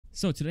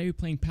So today we're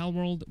playing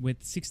Palworld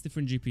with 6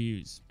 different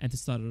GPUs, and to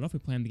start it off we're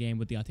playing the game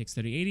with the RTX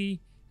 3080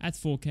 at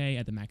 4K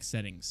at the max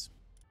settings,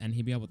 and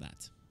here we are with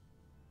that.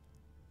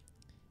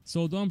 So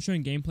although I'm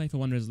showing gameplay for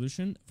one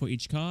resolution for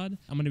each card,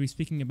 I'm going to be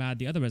speaking about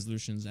the other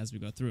resolutions as we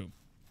go through.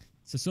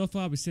 So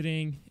far we're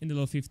sitting in the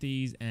low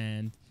 50s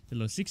and the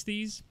low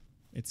 60s.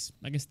 It's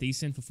I guess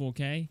decent for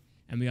 4K,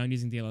 and we are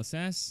using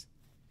DLSS.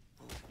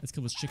 Let's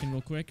kill this chicken real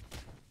quick.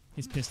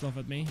 He's pissed off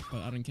at me,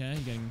 but I don't care.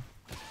 He's getting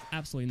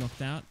absolutely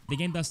knocked out. The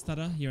game does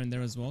stutter here and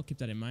there as well. Keep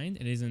that in mind.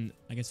 It isn't,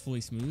 I guess, fully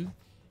smooth,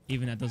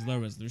 even at those low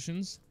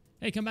resolutions.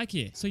 Hey, come back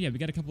here. So yeah, we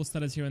got a couple of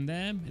stutters here and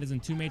there. It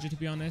isn't too major to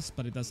be honest,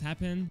 but it does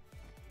happen.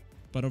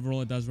 But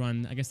overall, it does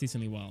run, I guess,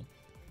 decently well.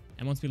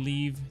 And once we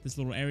leave this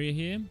little area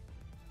here,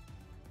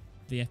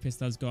 the FPS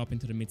does go up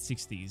into the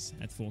mid-60s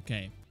at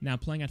 4K. Now,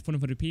 playing at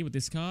 440p with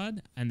this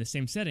card and the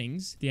same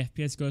settings, the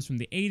FPS goes from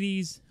the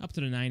 80s up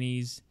to the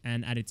 90s,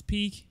 and at its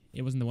peak,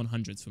 it was in the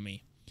 100s for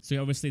me. So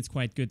obviously, it's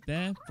quite good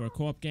there for a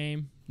co-op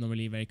game. Not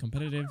really very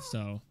competitive,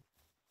 so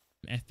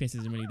FPS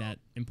isn't really that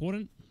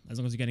important. As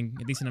long as you're getting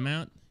a decent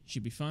amount, you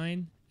should be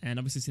fine. And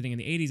obviously, sitting in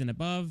the 80s and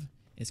above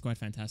is quite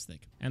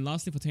fantastic. And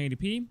lastly, for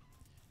 1080p,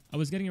 I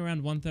was getting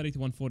around 130 to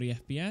 140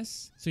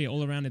 FPS. So yeah,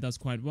 all around it does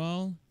quite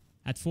well.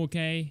 At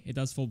 4K, it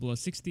does fall below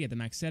 60 at the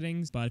max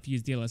settings, but if you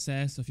use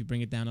DLSS or if you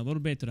bring it down a little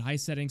bit to the high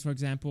settings, for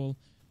example,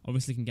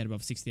 obviously you can get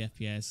above 60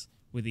 FPS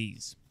with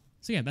ease.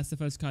 So yeah, that's the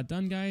first card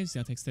done, guys, the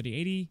RTX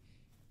 3080.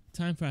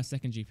 Time for our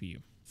second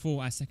GPU.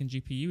 For our second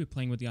GPU, we're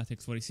playing with the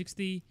RTX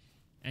 4060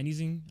 and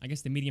using, I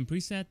guess, the medium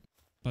preset,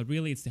 but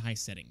really it's the high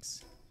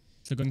settings.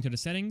 So going to the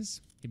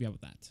settings, here we are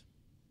with that.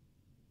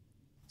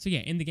 So yeah,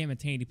 in the game at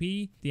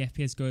 1080p, the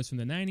FPS goes from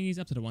the 90s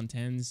up to the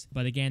 110s,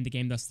 but again, the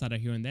game does stutter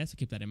here and there, so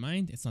keep that in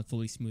mind. It's not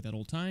fully smooth at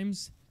all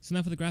times. So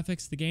now for the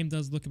graphics, the game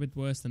does look a bit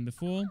worse than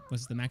before,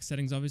 versus the max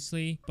settings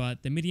obviously,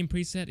 but the medium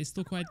preset is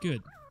still quite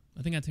good.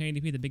 I think at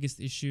 1080p, the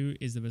biggest issue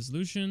is the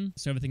resolution,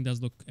 so everything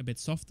does look a bit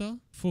softer.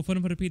 For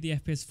 440p, the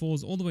FPS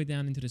falls all the way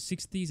down into the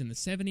 60s and the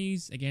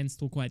 70s. Again,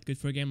 still quite good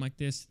for a game like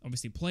this,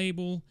 obviously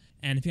playable.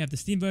 And if you have the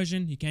Steam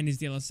version, you can use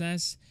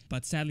DLSS,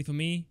 but sadly for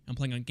me, I'm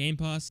playing on Game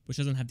Pass, which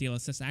doesn't have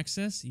DLSS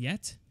access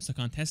yet, so I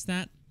can't test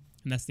that,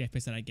 and that's the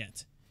FPS that I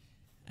get.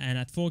 And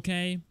at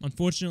 4K,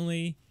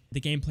 unfortunately, the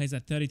game plays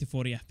at 30 to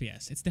 40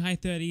 FPS. It's the high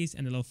 30s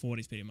and the low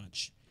 40s pretty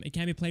much. It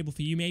can be playable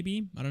for you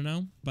maybe, I don't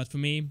know. But for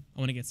me, I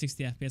want to get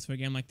 60 FPS for a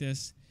game like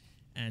this.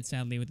 And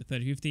sadly with the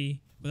 3050,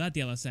 without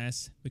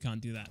DLSS, we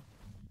can't do that.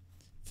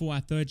 For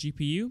our third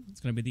GPU, it's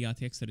going to be the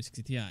RTX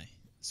 3060 Ti.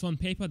 So on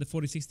paper, the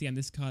 4060 and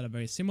this card are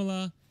very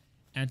similar.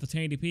 And for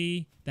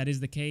 1080p, that is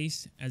the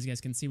case. As you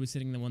guys can see, we're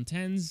sitting in the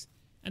 110s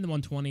and the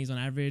 120s on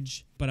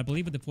average. But I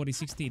believe with the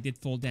 4060, it did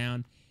fall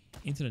down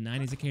into the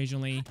 90s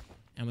occasionally.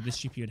 And with this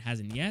GPU, it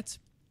hasn't yet.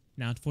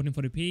 Now at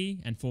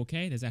 1440p and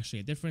 4K, there's actually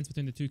a difference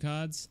between the two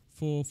cards.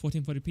 For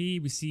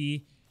 1440p, we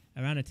see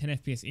around a 10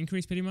 FPS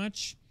increase pretty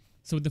much.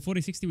 So with the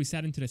 4060, we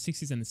sat into the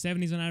 60s and the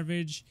 70s on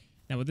average.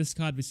 Now with this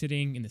card, we're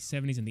sitting in the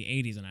 70s and the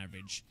 80s on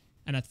average.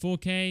 And at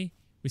 4K,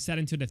 we sat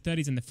into the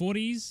 30s and the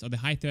 40s, or the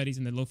high 30s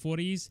and the low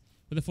 40s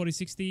with the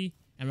 4060.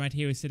 And right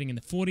here, we're sitting in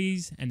the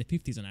 40s and the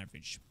 50s on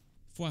average.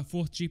 For our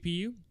fourth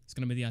GPU, it's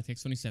going to be the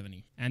RTX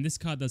 2070. And this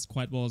card does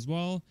quite well as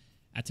well.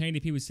 At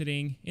 1080p, we're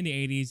sitting in the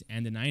 80s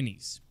and the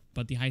 90s.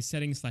 But the high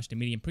settings / the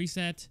medium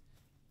preset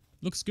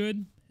looks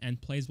good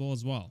and plays well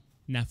as well.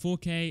 Now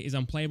 4K is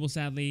unplayable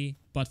sadly,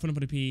 but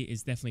 1440p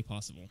is definitely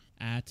possible.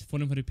 At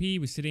 1440p,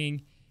 we're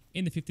sitting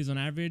in the 50s on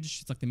average.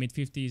 It's like the mid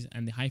 50s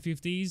and the high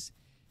 50s.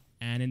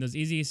 And in those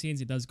easier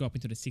scenes, it does go up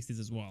into the 60s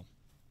as well.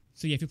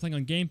 So yeah, if you're playing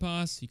on Game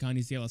Pass, you can't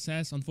use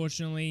DLSS,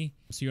 unfortunately.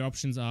 So your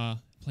options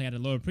are play at a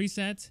lower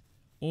preset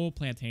or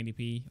play at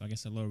 1080p, or I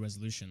guess a lower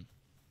resolution.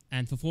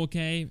 And for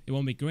 4K, it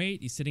won't be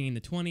great. You're sitting in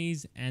the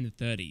 20s and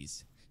the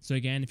 30s. So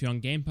again, if you're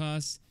on Game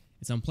Pass,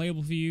 it's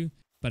unplayable for you,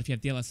 but if you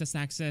have DLSS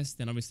access,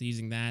 then obviously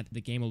using that,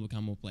 the game will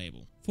become more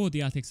playable. For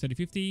the RTX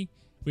 3050,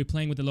 we're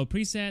playing with the low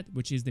preset,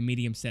 which is the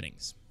medium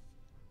settings.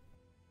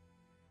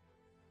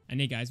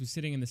 And yeah guys, we're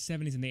sitting in the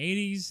 70s and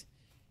the 80s.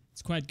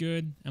 It's quite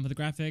good, and for the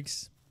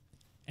graphics,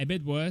 a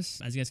bit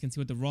worse. As you guys can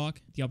see with the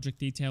rock, the object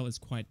detail is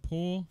quite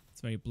poor.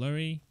 It's very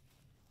blurry.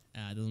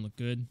 It doesn't look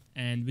good.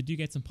 And we do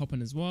get some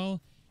pop-in as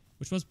well,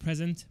 which was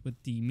present with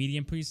the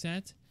medium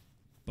preset,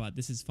 but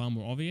this is far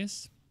more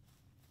obvious.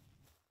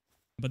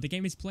 But the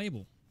game is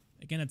playable,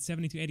 again at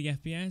 70 to 80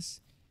 FPS,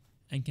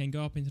 and can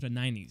go up into the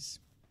 90s.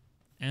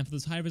 And for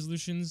those high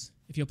resolutions,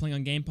 if you're playing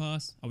on Game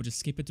Pass, I would just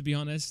skip it to be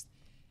honest.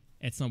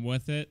 It's not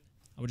worth it.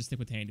 I would just stick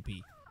with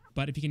 1080p.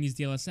 But if you can use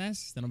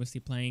DLSS, then obviously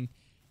playing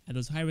at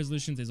those high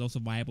resolutions is also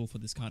viable for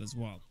this card as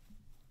well.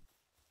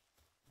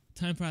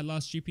 Time for our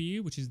last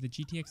GPU, which is the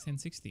GTX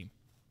 1060.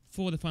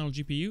 For the final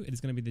GPU, it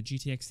is going to be the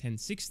GTX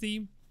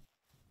 1060.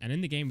 And in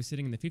the game, we're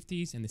sitting in the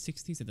 50s and the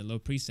 60s at the low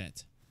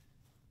preset.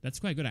 That's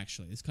quite good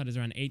actually. This card is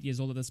around 8 years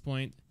old at this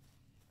point,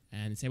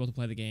 and it's able to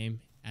play the game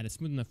at a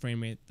smooth enough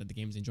frame rate that the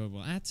game is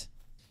enjoyable at.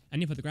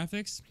 And yeah, for the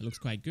graphics, it looks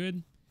quite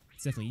good.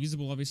 It's definitely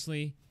usable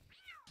obviously.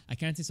 I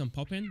can see some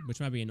pop-in, which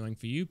might be annoying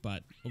for you,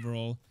 but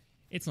overall,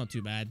 it's not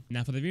too bad.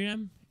 Now for the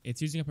VRAM, it's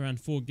using up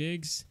around 4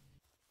 gigs.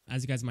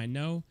 As you guys might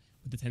know,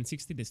 with the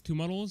 1060, there's two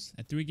models,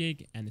 a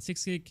 3GB and a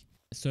 6GB.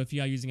 So if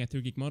you are using a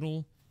 3GB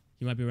model,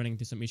 you might be running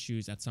into some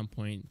issues at some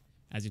point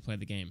as you play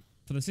the game.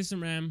 For the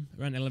system RAM,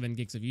 around 11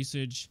 gigs of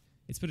usage.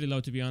 It's pretty low,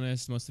 to be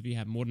honest. Most of you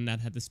have more than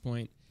that at this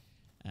point.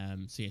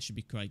 So yeah, it should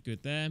be quite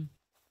good there.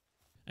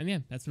 And yeah,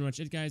 that's pretty much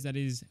it, guys. That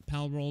is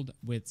Palworld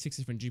with 6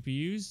 different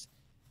GPUs.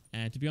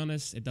 And to be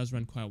honest, it does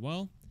run quite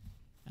well.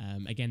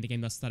 Again, the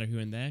game does stutter here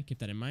and there. Keep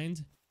that in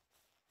mind.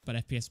 But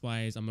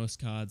FPS-wise, on most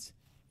cards,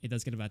 it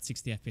does get about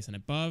 60 FPS and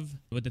above.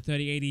 With the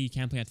 3080, you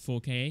can play at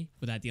 4K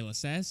without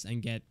DLSS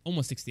and get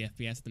almost 60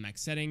 FPS at the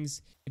max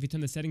settings. If you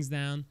turn the settings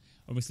down,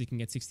 obviously you can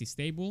get 60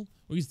 stable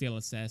or use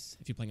DLSS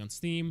if you're playing on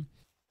Steam.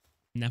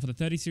 Now for the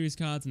 30 series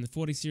cards and the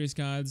 40 series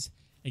cards,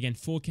 again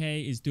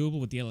 4K is doable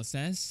with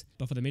DLSS,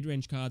 but for the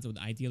mid-range cards, I would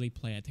ideally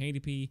play at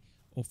 1080p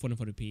or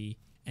 1440p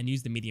and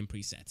use the medium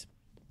preset.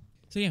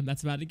 So yeah,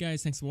 that's about it,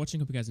 guys. Thanks for watching.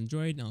 Hope you guys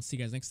enjoyed, and I'll see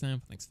you guys next time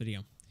for the next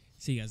video.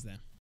 See you guys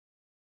there.